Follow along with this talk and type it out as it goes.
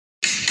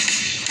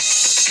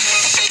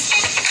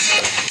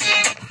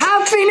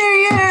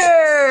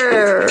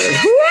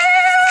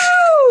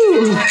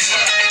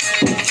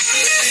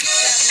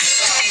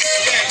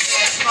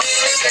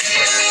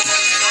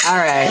All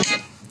right.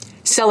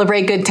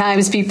 Celebrate good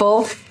times,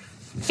 people.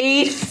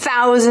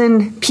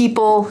 8,000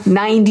 people,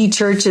 90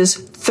 churches,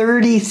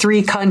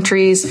 33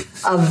 countries,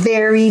 a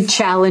very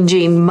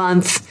challenging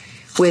month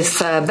with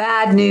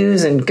bad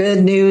news and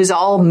good news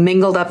all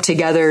mingled up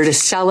together to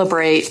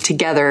celebrate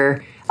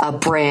together a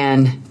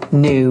brand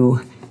new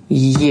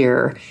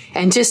year.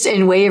 And just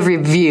in way of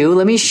review,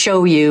 let me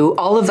show you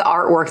all of the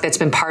artwork that's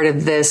been part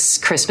of this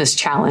Christmas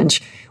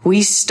challenge.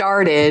 We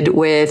started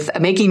with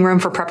making room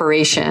for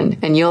preparation,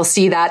 and you'll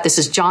see that this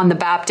is John the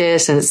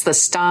Baptist and it's the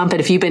stump. And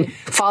if you've been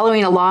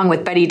following along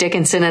with Betty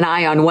Dickinson and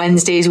I on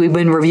Wednesdays, we've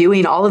been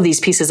reviewing all of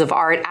these pieces of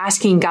art,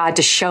 asking God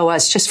to show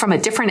us just from a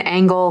different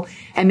angle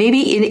and maybe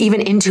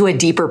even into a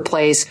deeper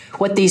place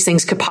what these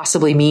things could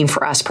possibly mean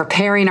for us,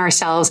 preparing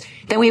ourselves.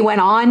 Then we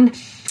went on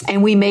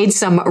and we made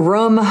some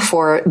room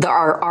for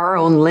our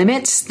own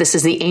limits. This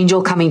is the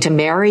angel coming to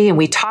Mary. And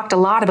we talked a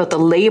lot about the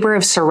labor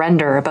of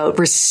surrender, about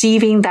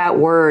receiving that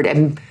word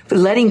and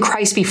letting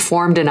Christ be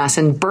formed in us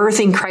and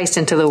birthing Christ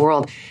into the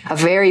world. A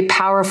very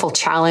powerful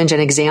challenge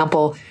and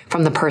example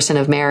from the person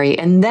of Mary.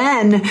 And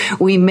then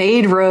we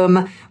made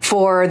room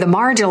for the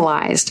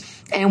marginalized.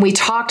 And we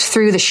talked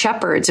through the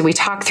shepherds, and we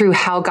talked through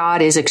how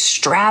God is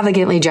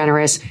extravagantly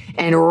generous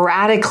and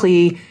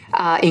radically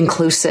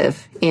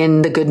inclusive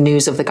in the good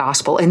news of the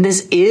gospel. And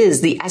this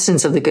is the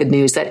essence of the good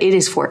news, that it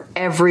is for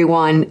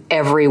everyone,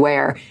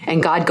 everywhere.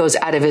 And God goes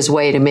out of his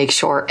way to make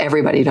sure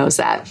everybody knows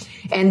that.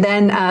 And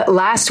then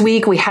last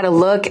week, we had a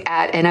look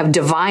at, and a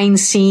divine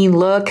scene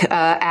look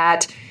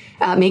at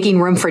making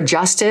room for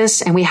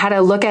justice. And we had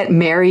a look at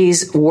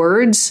Mary's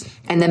words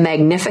and the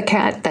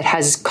Magnificat that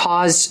has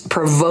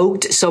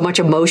provoked so much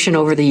emotion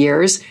over the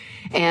years.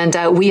 And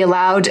we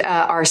allowed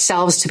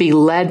ourselves to be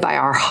led by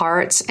our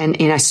hearts and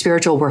in a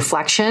spiritual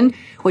reflection,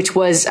 which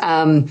was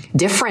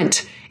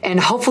different. And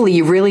hopefully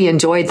you really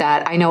enjoyed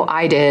that. I know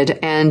I did.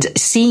 And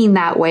seeing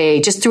that way,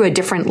 just through a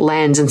different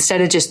lens, instead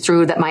of just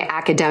through my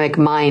academic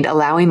mind,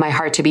 allowing my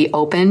heart to be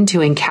open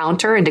to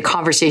encounter and to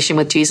conversation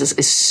with Jesus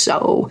is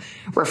so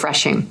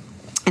refreshing.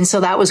 And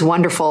so that was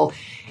wonderful.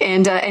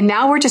 And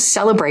now we're just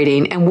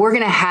celebrating, and we're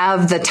going to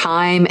have the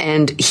time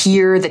and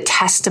hear the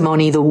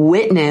testimony, the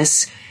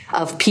witness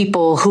of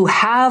people who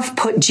have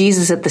put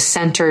Jesus at the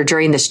center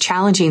during this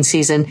challenging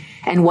season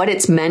and what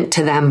it's meant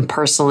to them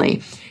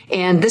personally.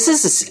 And this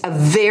is a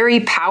very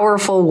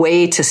powerful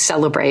way to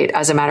celebrate,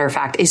 as a matter of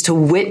fact, is to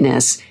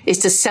witness, is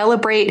to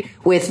celebrate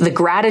with the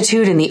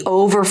gratitude and the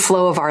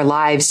overflow of our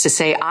lives, to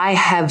say, I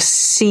have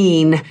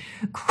seen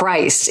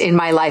Christ in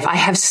my life. I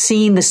have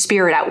seen the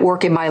Spirit at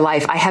work in my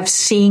life. I have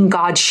seen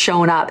God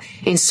shown up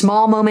in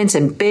small moments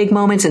and big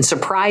moments and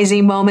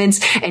surprising moments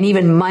and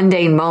even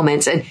mundane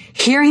moments. And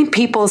hearing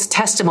people's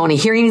testimony,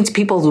 hearing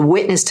people's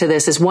witness to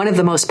this is one of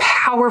the most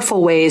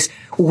powerful ways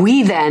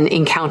we then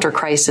encounter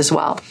Christ as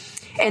well.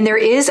 And there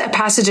is a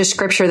passage of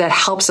scripture that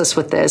helps us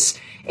with this,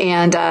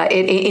 and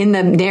in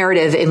the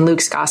narrative in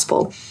Luke's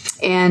gospel.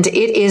 And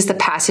it is the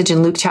passage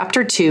in Luke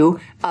chapter 2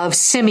 of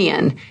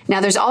Simeon.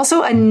 Now, there's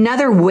also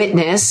another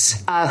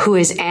witness who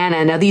is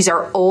Anna. Now, these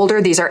are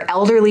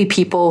elderly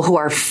people who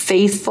are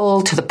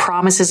faithful to the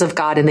promises of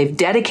God, and they've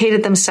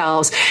dedicated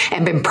themselves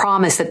and been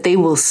promised that they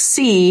will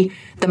see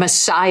the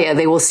Messiah.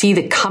 They will see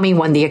the coming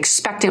one, the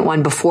expectant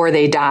one, before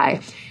they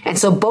die. And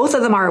so both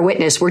of them are a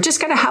witness. We're just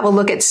going to have a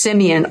look at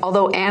Simeon,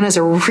 although Anna's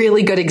a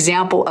really good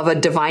example of a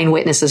divine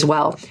witness as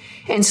well.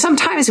 And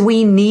sometimes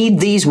we need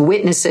these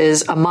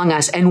witnesses among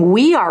us, and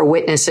we are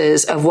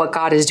witnesses of what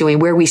God is doing,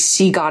 where we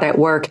see God at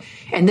work.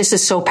 And this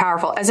is so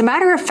powerful. As a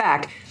matter of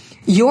fact,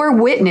 your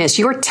witness,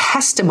 your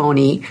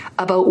testimony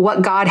about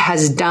what God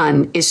has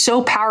done is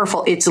so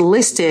powerful. It's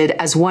listed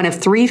as one of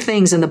 3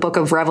 things in the book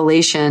of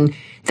Revelation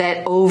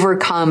that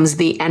overcomes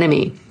the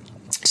enemy.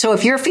 So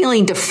if you're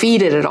feeling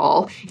defeated at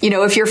all,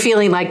 if you're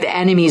feeling like the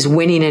enemy's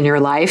winning in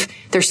your life,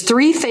 there's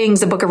 3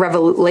 things the book of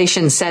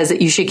Revelation says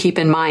that you should keep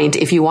in mind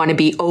if you want to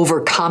be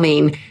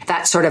overcoming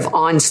that sort of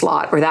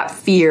onslaught or that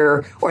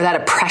fear or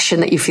that oppression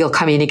that you feel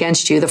coming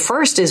against you. The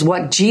first is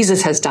what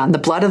Jesus has done, the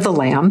blood of the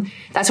Lamb.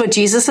 That's what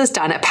Jesus has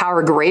done at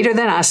power greater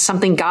than us,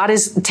 something God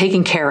is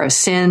taking care of.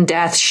 Sin,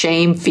 death,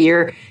 shame,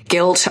 fear,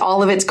 guilt,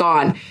 all of it's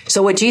gone.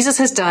 So what Jesus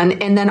has done,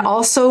 and then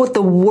also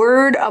the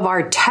word of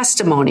our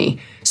testimony.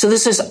 So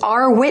this is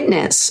our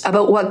witness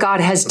about what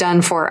God has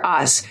done for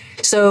us.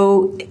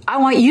 So I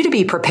want you to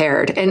be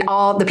prepared. And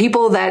all the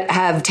people that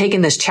have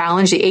taken this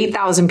challenge, the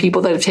 8,000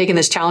 people that have taken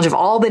this challenge, have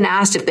all been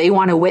asked if they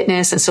want to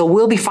witness. And so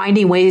we'll be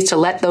finding ways to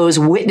let those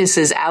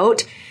witnesses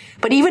out.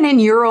 But even in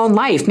your own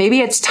life,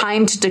 maybe it's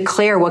time to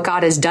declare what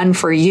God has done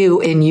for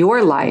you in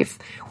your life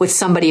with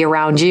somebody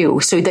around you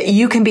so that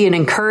you can be an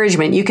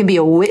encouragement. You can be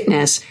a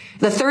witness.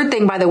 The third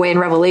thing, by the way, in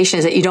Revelation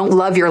is that you don't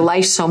love your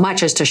life so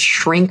much as to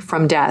shrink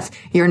from death.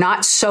 You're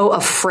not so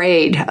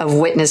afraid of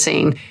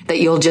witnessing that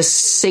you'll just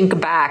sink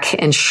back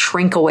and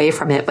shrink away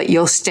from it, but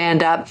you'll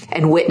stand up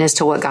and witness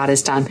to what God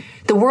has done.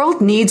 The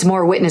world needs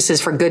more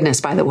witnesses for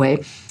goodness, by the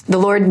way. The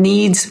Lord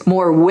needs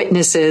more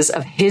witnesses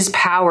of his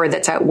power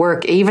that's at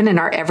work, even in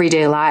our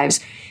everyday lives.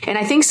 And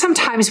I think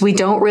sometimes we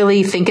don't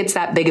really think it's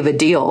that big of a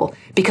deal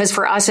because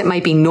for us, it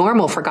might be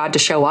normal for God to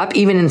show up,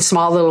 even in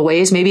small little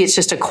ways. Maybe it's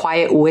just a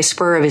quiet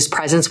whisper of his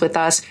presence with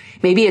us.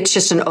 Maybe it's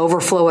just an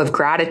overflow of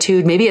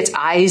gratitude. Maybe it's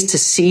eyes to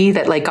see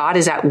that like God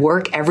is at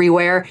work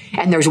everywhere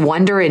and there's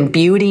wonder and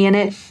beauty in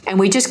it. And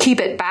we just keep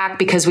it back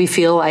because we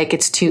feel like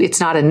it's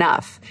not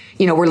enough.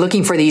 We're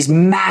looking for these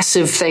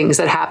massive things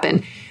that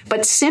happen.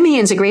 But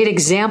Simeon's a great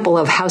example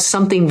of how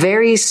something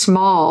very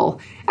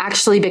small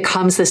actually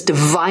becomes this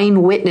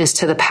divine witness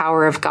to the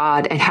power of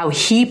God and how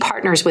he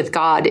partners with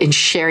God in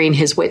sharing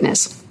his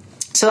witness.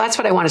 So that's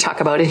what I want to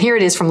talk about. And here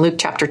it is from Luke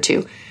chapter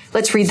 2.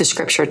 Let's read the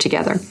scripture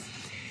together.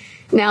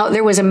 Now,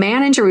 there was a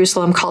man in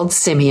Jerusalem called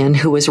Simeon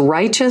who was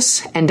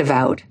righteous and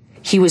devout.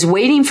 He was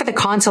waiting for the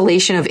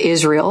consolation of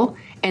Israel,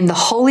 and the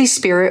Holy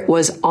Spirit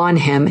was on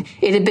him.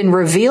 It had been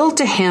revealed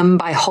to him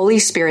by Holy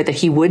Spirit that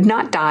he would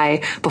not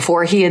die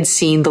before he had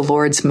seen the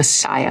Lord's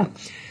Messiah.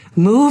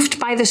 Moved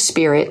by the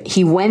Spirit,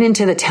 he went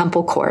into the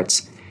temple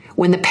courts.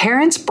 When the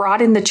parents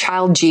brought in the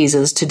child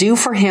Jesus to do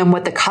for him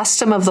what the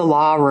custom of the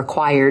law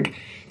required,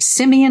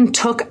 Simeon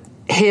took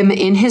him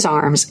in his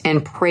arms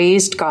and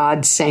praised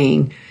God,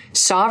 saying,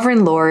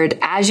 "Sovereign Lord,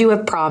 as you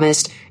have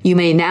promised, you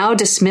may now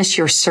dismiss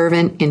your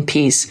servant in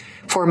peace.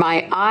 For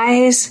my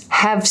eyes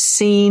have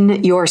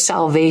seen your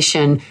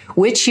salvation,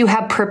 which you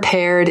have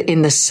prepared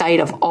in the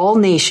sight of all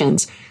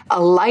nations,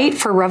 a light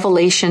for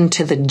revelation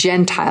to the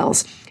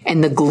Gentiles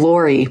and the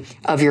glory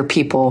of your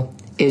people,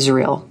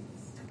 Israel."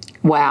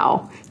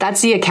 Wow.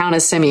 That's the account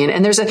of Simeon.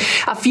 And there's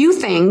a few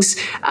things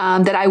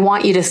that I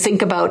want you to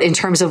think about in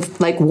terms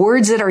of like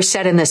words that are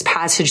said in this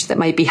passage that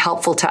might be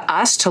helpful to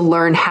us to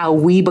learn how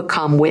we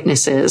become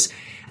witnesses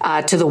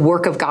to the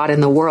work of God in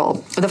the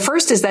world. The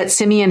first is that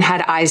Simeon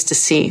had eyes to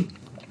see.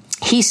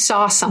 He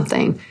saw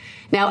something.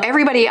 Now,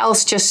 everybody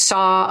else just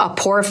saw a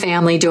poor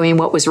family doing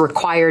what was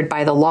required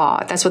by the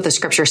law. That's what the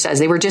scripture says.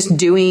 They were just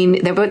doing,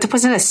 it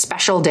wasn't a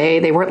special day.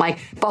 They weren't like,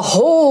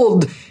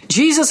 behold,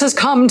 Jesus has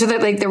come to the,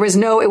 like, it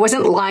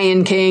wasn't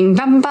Lion King.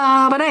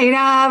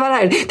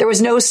 There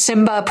was no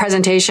Simba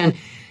presentation.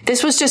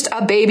 This was just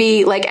a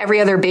baby like every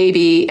other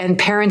baby and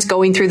parents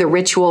going through the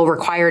ritual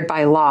required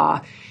by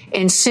law.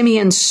 And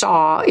Simeon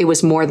saw it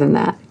was more than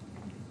that.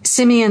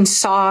 Simeon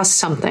saw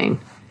something.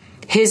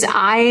 His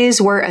eyes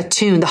were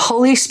attuned. The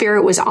Holy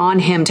Spirit was on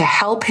him to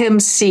help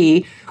him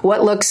see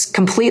what looks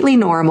completely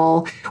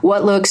normal,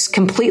 what looks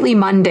completely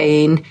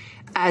mundane,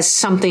 as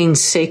something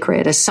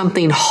sacred, as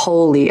something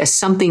holy, as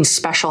something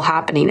special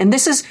happening. And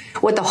this is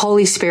what the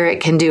Holy Spirit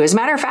can do. As a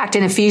matter of fact,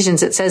 in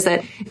Ephesians, it says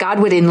that God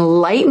would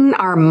enlighten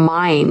our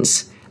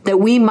minds,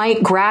 that we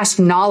might grasp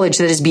knowledge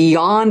that is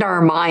beyond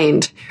our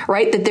mind,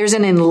 right? That there's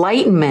an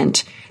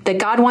enlightenment, that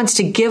God wants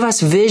to give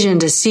us vision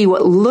to see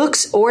what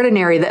looks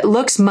ordinary, that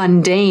looks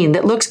mundane,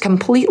 that looks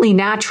completely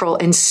natural,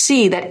 and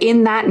see that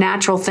in that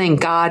natural thing,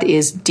 God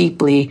is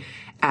deeply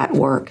at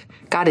work.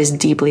 God is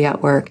deeply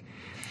at work.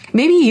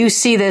 Maybe you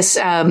see this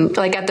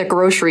like at the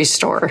grocery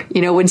store,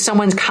 when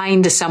someone's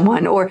kind to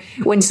someone, or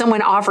when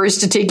someone offers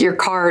to take your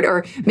card,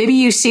 or maybe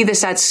you see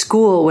this at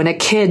school when a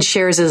kid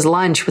shares his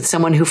lunch with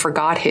someone who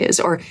forgot his,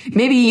 or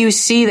maybe you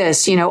see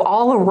this,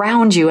 all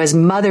around you as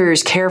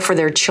mothers care for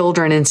their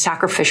children in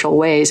sacrificial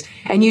ways,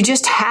 and you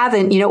just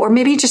haven't, or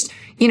maybe just,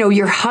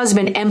 your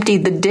husband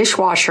emptied the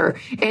dishwasher,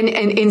 and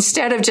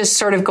instead of just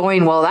sort of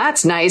going, well,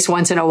 that's nice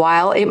once in a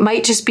while, it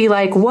might just be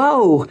like,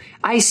 whoa,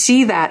 I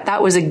see that.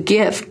 That was a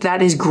gift.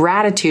 That is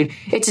gratitude.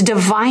 It's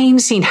divine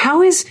scene.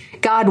 How is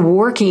God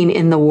working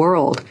in the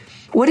world?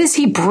 What is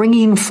he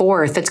bringing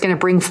forth that's going to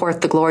bring forth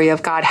the glory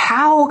of God?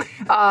 How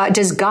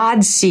does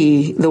God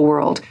see the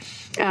world?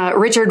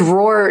 Richard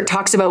Rohr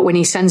talks about when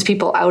he sends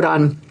people out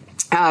on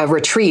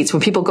retreats.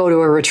 When people go to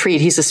a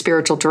retreat, he's a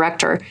spiritual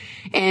director.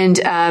 And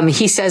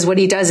he says what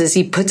he does is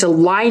he puts a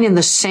line in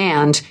the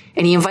sand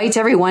and he invites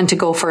everyone to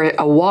go for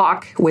a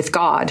walk with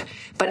God.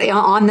 But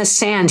on the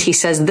sand, he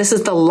says, this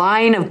is the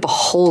line of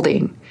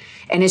beholding.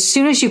 And as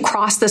soon as you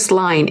cross this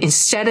line,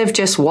 instead of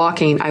just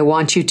walking, I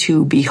want you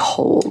to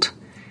behold.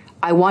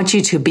 I want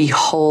you to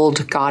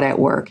behold God at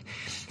work.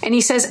 And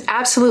he says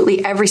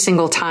absolutely every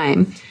single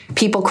time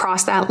people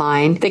cross that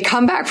line, they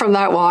come back from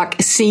that walk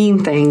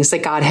seeing things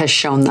that God has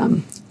shown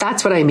them.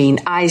 That's what I mean,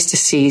 eyes to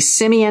see.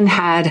 Simeon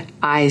had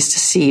eyes to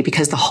see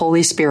because the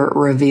Holy Spirit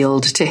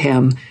revealed to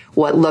him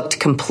what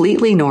looked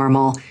completely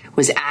normal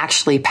was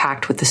actually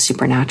packed with the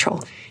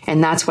supernatural.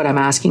 And that's what I'm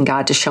asking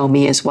God to show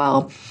me as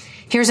well.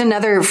 Here's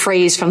another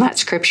phrase from that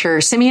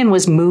scripture. Simeon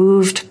was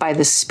moved by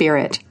the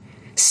Spirit.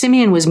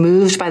 Simeon was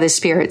moved by the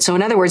Spirit. So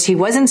in other words, he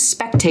wasn't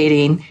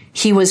spectating,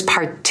 he was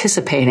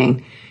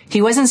participating.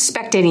 He wasn't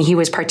spectating, he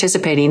was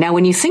participating. Now,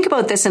 when you think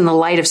about this in the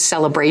light of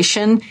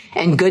celebration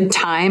and good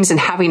times and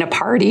having a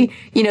party,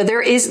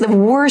 there is the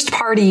worst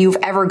party you've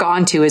ever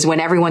gone to is when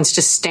everyone's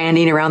just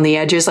standing around the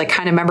edges. Like,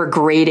 kind of remember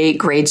grade 8,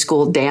 grade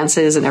school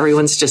dances and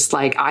everyone's just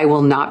like, I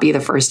will not be the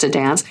first to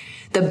dance.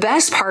 The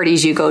best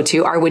parties you go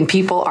to are when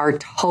people are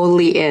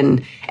totally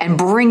in and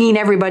bringing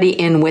everybody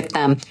in with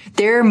them.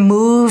 They're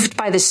moved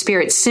by the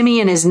Spirit.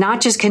 Simeon is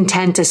not just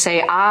content to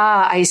say,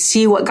 I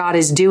see what God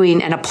is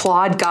doing and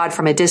applaud God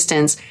from a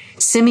distance.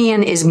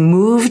 Simeon is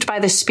moved by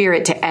the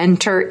Spirit to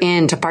enter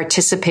in, to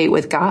participate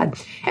with God.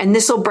 And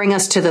this will bring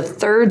us to the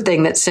third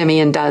thing that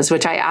Simeon does,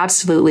 which I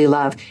absolutely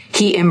love.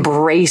 He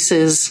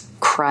embraces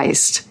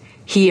Christ.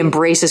 He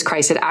embraces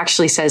Christ. It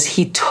actually says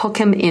he took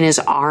him in his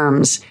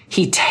arms.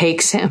 He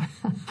takes him.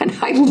 And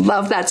I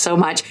love that so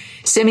much.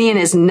 Simeon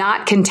is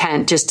not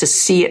content just to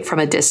see it from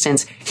a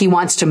distance. He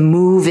wants to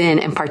move in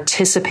and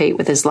participate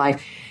with his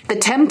life. The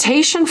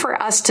temptation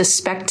for us to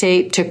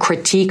spectate, to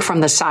critique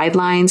from the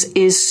sidelines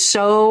is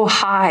so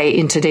high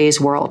in today's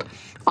world.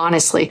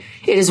 Honestly,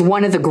 it is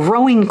one of the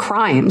growing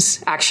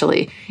crimes,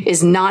 actually,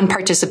 is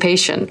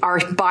non-participation, our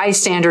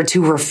bystanders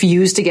who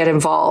refuse to get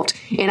involved.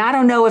 And I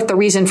don't know if the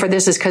reason for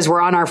this is because we're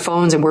on our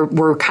phones and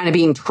we're kind of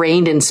being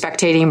trained in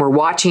spectating. We're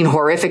watching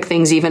horrific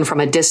things even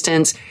from a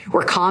distance.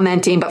 We're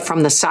commenting, but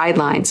from the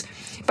sidelines.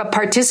 But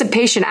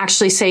participation,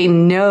 actually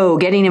saying no,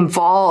 getting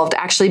involved,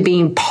 actually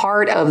being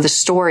part of the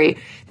story.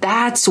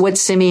 That's what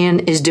Simeon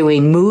is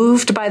doing,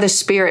 moved by the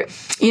Spirit.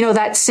 You know,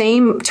 that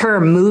same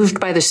term, moved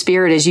by the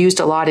Spirit, is used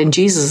a lot in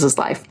Jesus'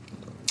 life.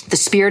 The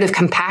spirit of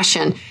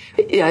compassion.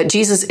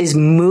 Jesus is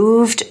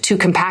moved to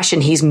compassion.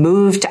 He's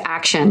moved to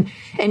action.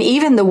 And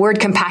even the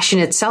word compassion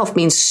itself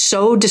means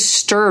so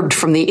disturbed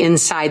from the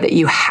inside that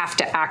you have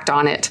to act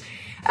on it.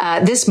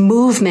 This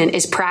movement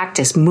is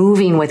practice,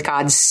 moving with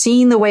God,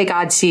 seeing the way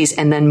God sees,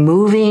 and then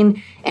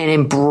moving and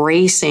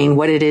embracing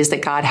what it is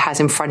that God has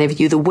in front of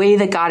you, the way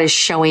that God is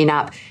showing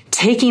up,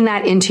 taking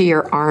that into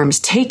your arms,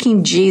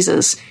 taking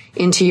Jesus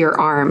into your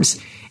arms.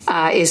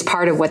 Is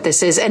part of what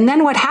this is. And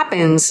then what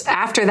happens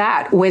after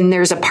that, when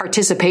there's a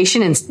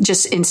participation and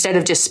just instead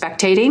of just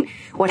spectating,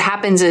 what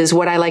happens is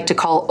what I like to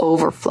call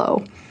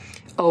overflow.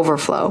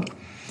 Overflow.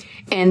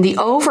 And the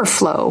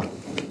overflow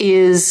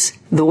is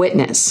the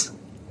witness.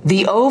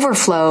 The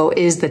overflow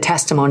is the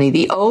testimony.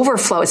 The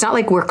overflow, it's not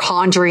like we're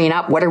conjuring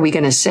up, what are we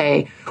going to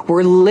say?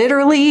 We're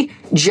literally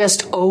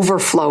just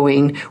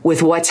overflowing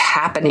with what's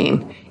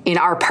happening in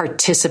our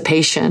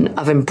participation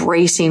of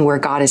embracing where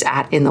God is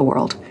at in the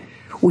world.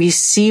 We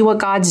see what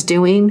God's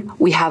doing.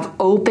 We have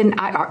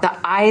the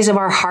eyes of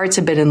our hearts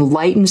have been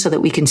enlightened so that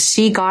we can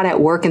see God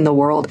at work in the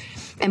world.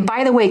 And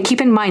by the way,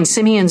 keep in mind,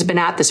 Simeon's been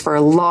at this for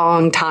a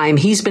long time.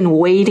 He's been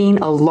waiting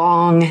a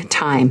long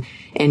time.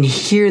 And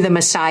here the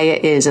Messiah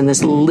is, and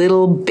this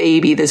little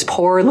baby, this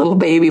poor little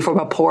baby from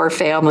a poor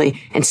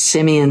family, and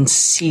Simeon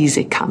sees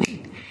it coming.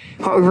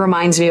 It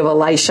reminds me of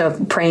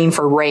Elisha praying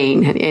for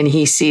rain, and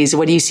he sees,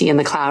 what do you see in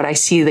the cloud? I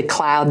see the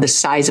cloud the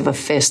size of a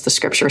fist, the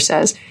scripture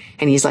says.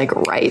 And he's like,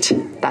 right,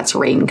 that's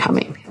rain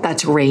coming.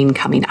 That's rain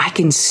coming. I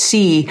can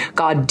see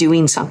God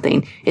doing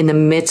something in the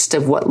midst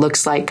of what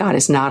looks like God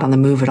is not on the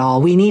move at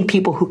all. We need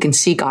people who can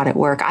see God at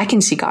work. I can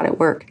see God at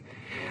work.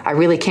 I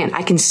really can.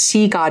 I can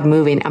see God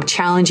moving. I'm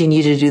challenging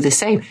you to do the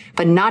same,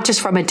 but not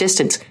just from a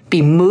distance.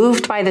 Be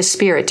moved by the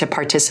Spirit to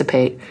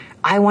participate.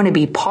 I want to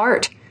be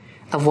part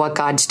of what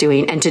God's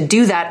doing. And to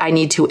do that, I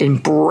need to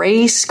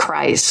embrace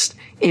Christ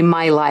in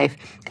my life.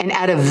 And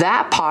out of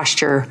that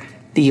posture,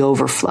 the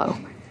overflow.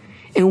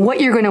 And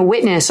what you're going to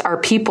witness are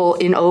people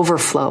in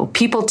overflow,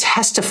 people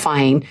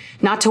testifying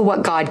not to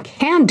what God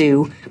can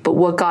do, but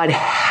what God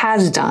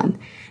has done.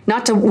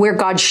 Not to where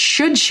God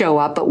should show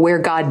up, but where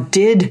God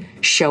did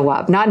show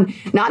up. Not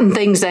in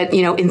things that,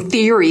 in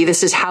theory,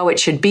 this is how it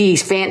should be,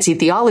 fancy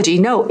theology.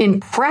 No, in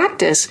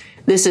practice,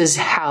 this is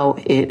how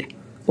it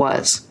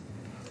was.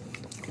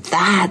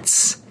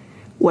 That's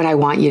what I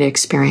want you to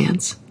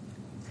experience.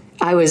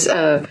 I was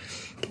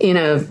in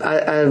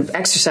a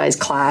exercise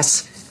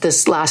class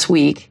this last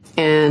week,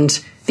 and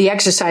the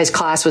exercise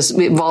class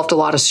involved a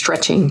lot of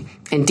stretching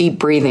and deep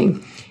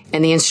breathing.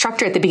 And the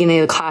instructor at the beginning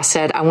of the class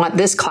said, I want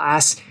this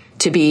class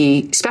to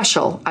be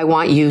special. I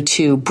want you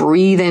to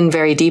breathe in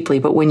very deeply,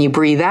 but when you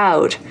breathe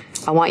out,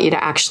 I want you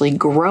to actually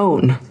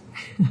groan.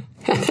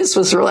 This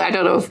was really, I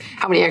don't know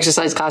how many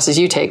exercise classes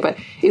you take, but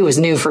it was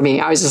new for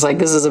me. I was just like,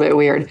 this is a bit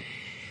weird.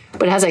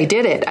 But as I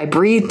did it, I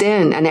breathed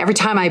in, and every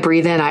time I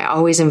breathe in, I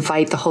always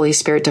invite the Holy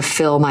Spirit to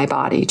fill my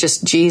body.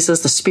 Just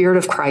Jesus, the Spirit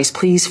of Christ,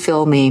 please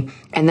fill me.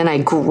 And then I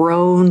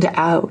groaned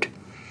out.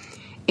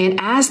 And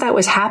as that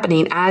was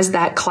happening, as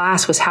that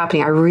class was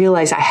happening, I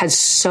realized I had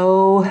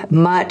so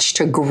much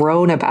to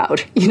groan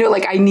about.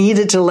 I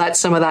needed to let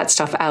some of that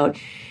stuff out.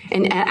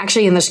 And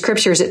actually in the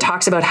scriptures, it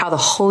talks about how the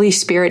Holy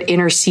Spirit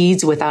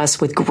intercedes with us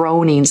with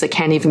groanings that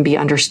can't even be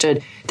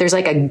understood. There's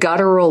like a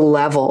guttural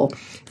level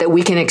that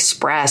we can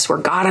express where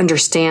God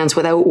understands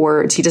without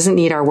words. He doesn't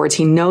need our words.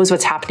 He knows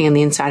what's happening on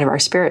the inside of our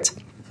spirits.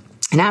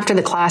 And after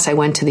the class, I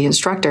went to the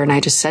instructor and I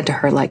just said to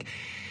her,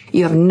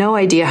 you have no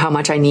idea how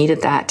much I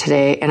needed that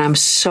today. And I'm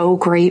so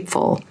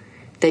grateful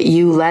that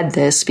you led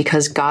this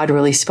because God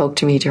really spoke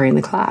to me during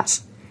the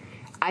class.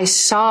 I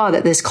saw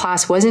that this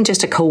class wasn't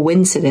just a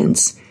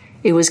coincidence.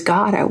 It was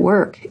God at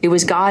work. It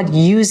was God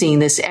using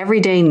this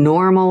everyday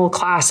normal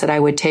class that I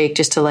would take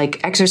just to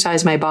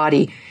exercise my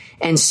body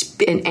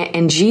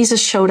And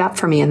Jesus showed up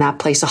for me in that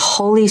place. The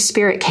Holy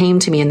Spirit came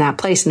to me in that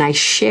place, and I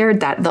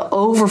shared that. The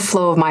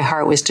overflow of my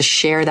heart was to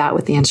share that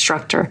with the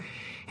instructor.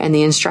 And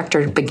the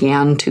instructor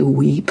began to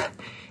weep.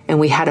 And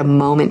we had a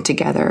moment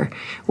together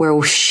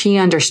where she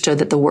understood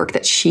that the work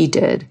that she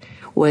did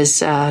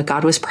was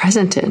God was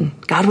present in.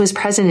 God was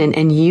present in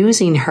and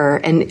using her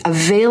and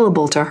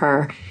available to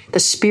her. The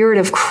Spirit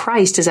of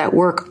Christ is at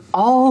work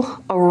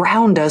all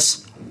around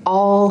us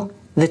all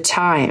the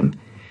time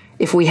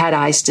if we had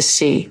eyes to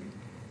see.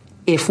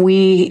 If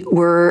we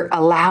were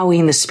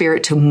allowing the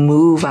Spirit to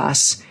move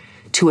us,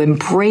 to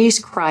embrace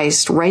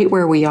Christ right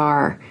where we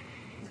are,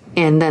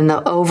 and then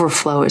the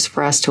overflow is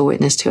for us to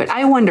witness to it.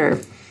 I wonder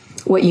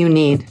what you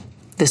need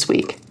this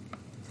week.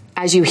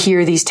 As you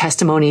hear these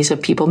testimonies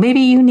of people,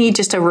 maybe you need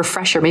just a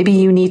refresher. Maybe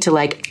you need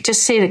to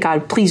just say to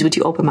God, please, would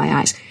you open my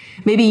eyes?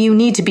 Maybe you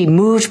need to be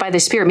moved by the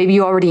Spirit. Maybe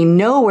you already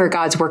know where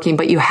God's working,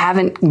 but you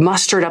haven't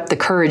mustered up the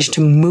courage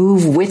to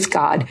move with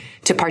God,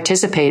 to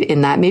participate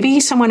in that. Maybe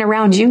someone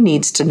around you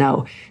needs to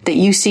know that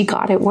you see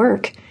God at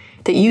work,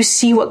 that you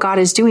see what God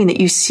is doing,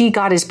 that you see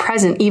God is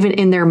present even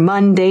in their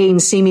mundane,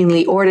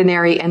 seemingly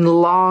ordinary and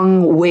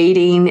long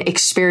waiting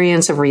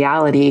experience of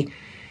reality.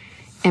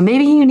 And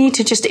maybe you need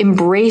to just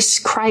embrace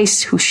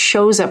Christ who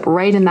shows up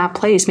right in that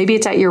place. Maybe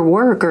it's at your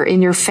work or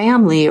in your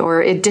family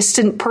or a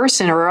distant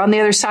person or on the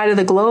other side of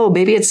the globe.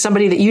 Maybe it's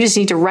somebody that you just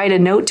need to write a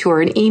note to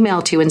or an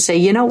email to and say,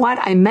 you know what?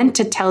 I meant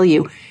to tell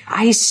you,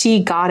 I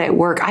see God at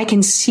work. I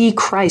can see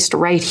Christ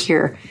right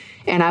here.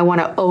 And I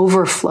want to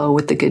overflow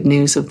with the good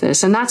news of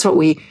this. And that's what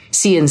we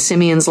see in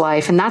Simeon's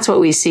life. And that's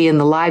what we see in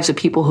the lives of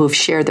people who have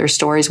shared their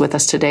stories with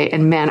us today.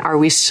 And man, are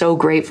we so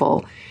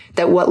grateful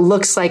that what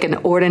looks like an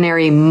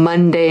ordinary,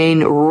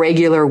 mundane,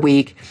 regular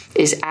week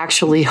is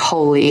actually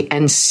holy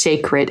and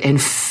sacred and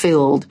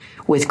filled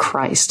with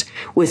Christ,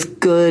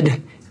 with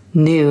good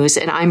news.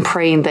 And I'm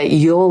praying that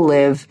you'll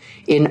live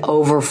in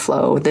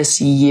overflow this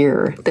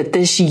year, that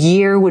this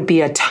year would be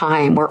a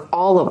time where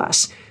all of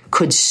us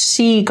could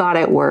see God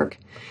at work,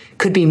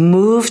 could be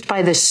moved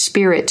by the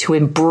Spirit to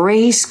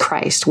embrace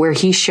Christ where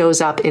he shows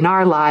up in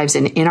our lives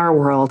and in our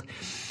world,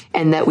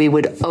 and that we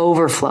would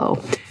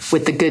overflow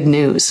with the good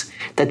news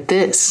that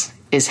this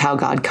is how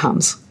God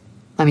comes.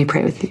 Let me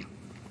pray with you.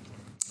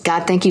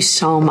 God, thank you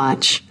so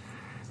much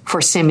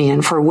for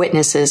Simeon, for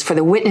witnesses, for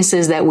the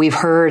witnesses that we've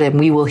heard and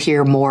we will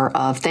hear more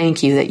of.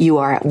 Thank you that you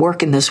are at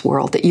work in this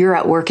world, that you're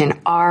at work in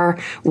our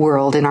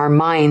world, in our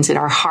minds, in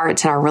our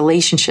hearts, in our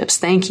relationships.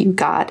 Thank you,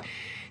 God,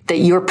 that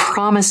your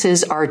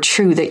promises are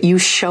true, that you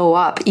show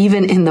up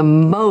even in the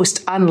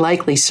most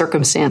unlikely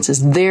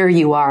circumstances. There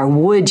you are.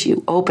 Would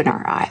you open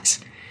our eyes?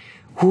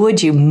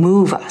 Would you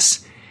move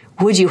us?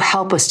 Would you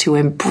help us to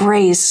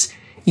embrace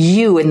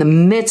you in the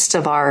midst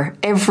of our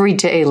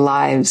everyday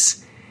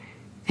lives?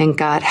 And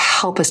God,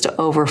 help us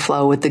to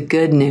overflow with the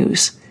good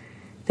news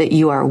that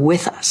you are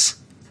with us.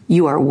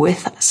 You are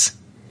with us.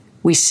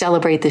 We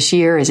celebrate this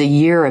year as a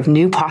year of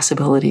new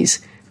possibilities,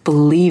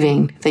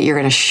 believing that you're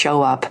going to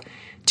show up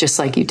just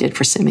like you did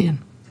for Simeon.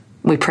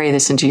 We pray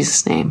this in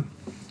Jesus' name.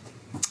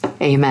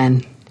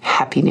 Amen.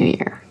 Happy New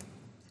Year.